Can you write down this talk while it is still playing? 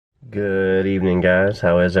Good evening, guys.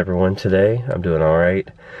 How is everyone today? I'm doing alright.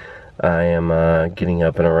 I am getting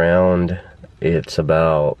up and around. It's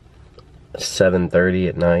about 7:30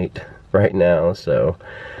 at night right now, so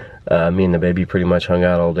me and the baby pretty much hung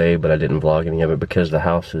out all day, but I didn't vlog any of it because the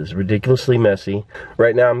house is ridiculously messy.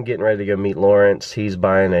 Right now I'm getting ready to go meet Lawrence. He's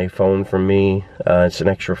buying a phone from me. It's an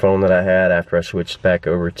extra phone that I had after I switched back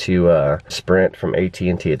over to Sprint from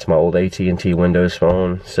AT&T. It's my old AT&T Windows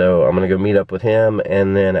phone. So I'm gonna go meet up with him,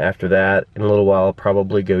 and then after that, in a little while, I'll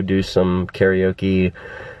probably go do some karaoke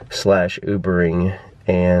 / Ubering,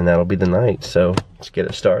 and that'll be the night. So let's get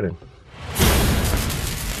it started.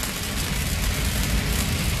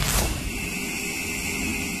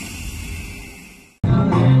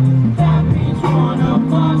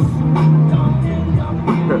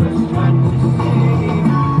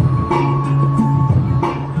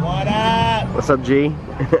 What up? What's up, G?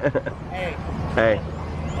 Hey. Hey.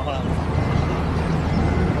 Hold on.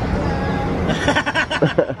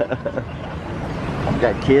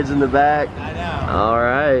 Got kids in the back. I know.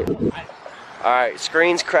 Alright. Alright,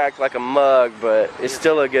 screen's cracked like a mug, but it's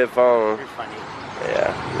still a good phone. You're funny.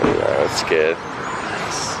 Yeah, that's good.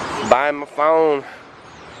 Nice. Buying my phone.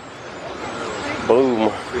 Boom.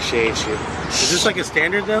 Appreciate you. Is this like a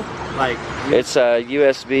standard though? Like It's a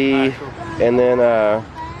USB, Alright, cool. and then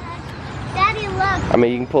Daddy, look. I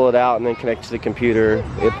mean, you can pull it out and then connect to the computer.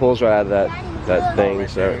 It pulls right out of that thing.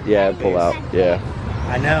 So yeah, it pull out. Yeah.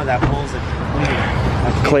 I know that pulls it.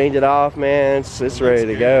 Cleaned it off, man. It's ready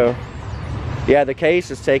to go. Yeah, the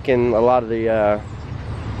case is taking a lot of the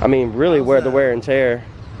I mean, really where the wear and tear.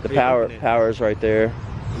 The power's right there.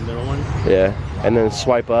 The middle one? Yeah. And then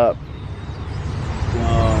swipe up.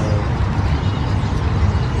 Whoa.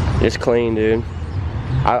 It's clean, dude.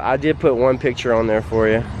 I did put one picture on there for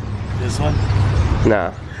you. This one?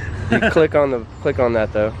 Nah. You click on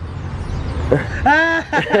that though.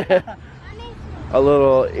 A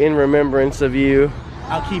little in remembrance of you.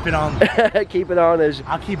 I'll keep it on. Keep it on as.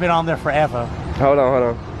 I'll keep it on there forever. Hold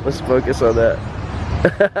on. Let's focus on that.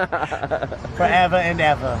 Forever and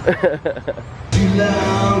ever. Too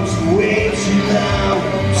loud, way too loud,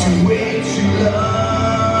 way too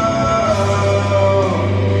loud.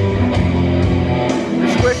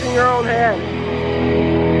 You're squishing your own head.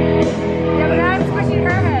 Yeah, but I'm squishing her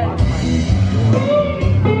head.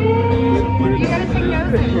 You gotta take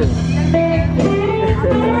notes.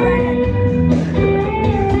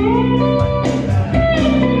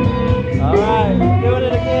 Alright, doing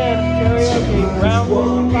it again. Karaoke, round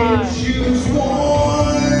 5.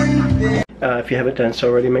 If you haven't done so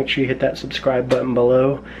already, make sure you hit that subscribe button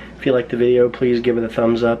below. If you like the video, please give it a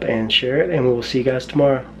thumbs up and share it, and we will see you guys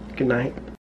tomorrow. Good night.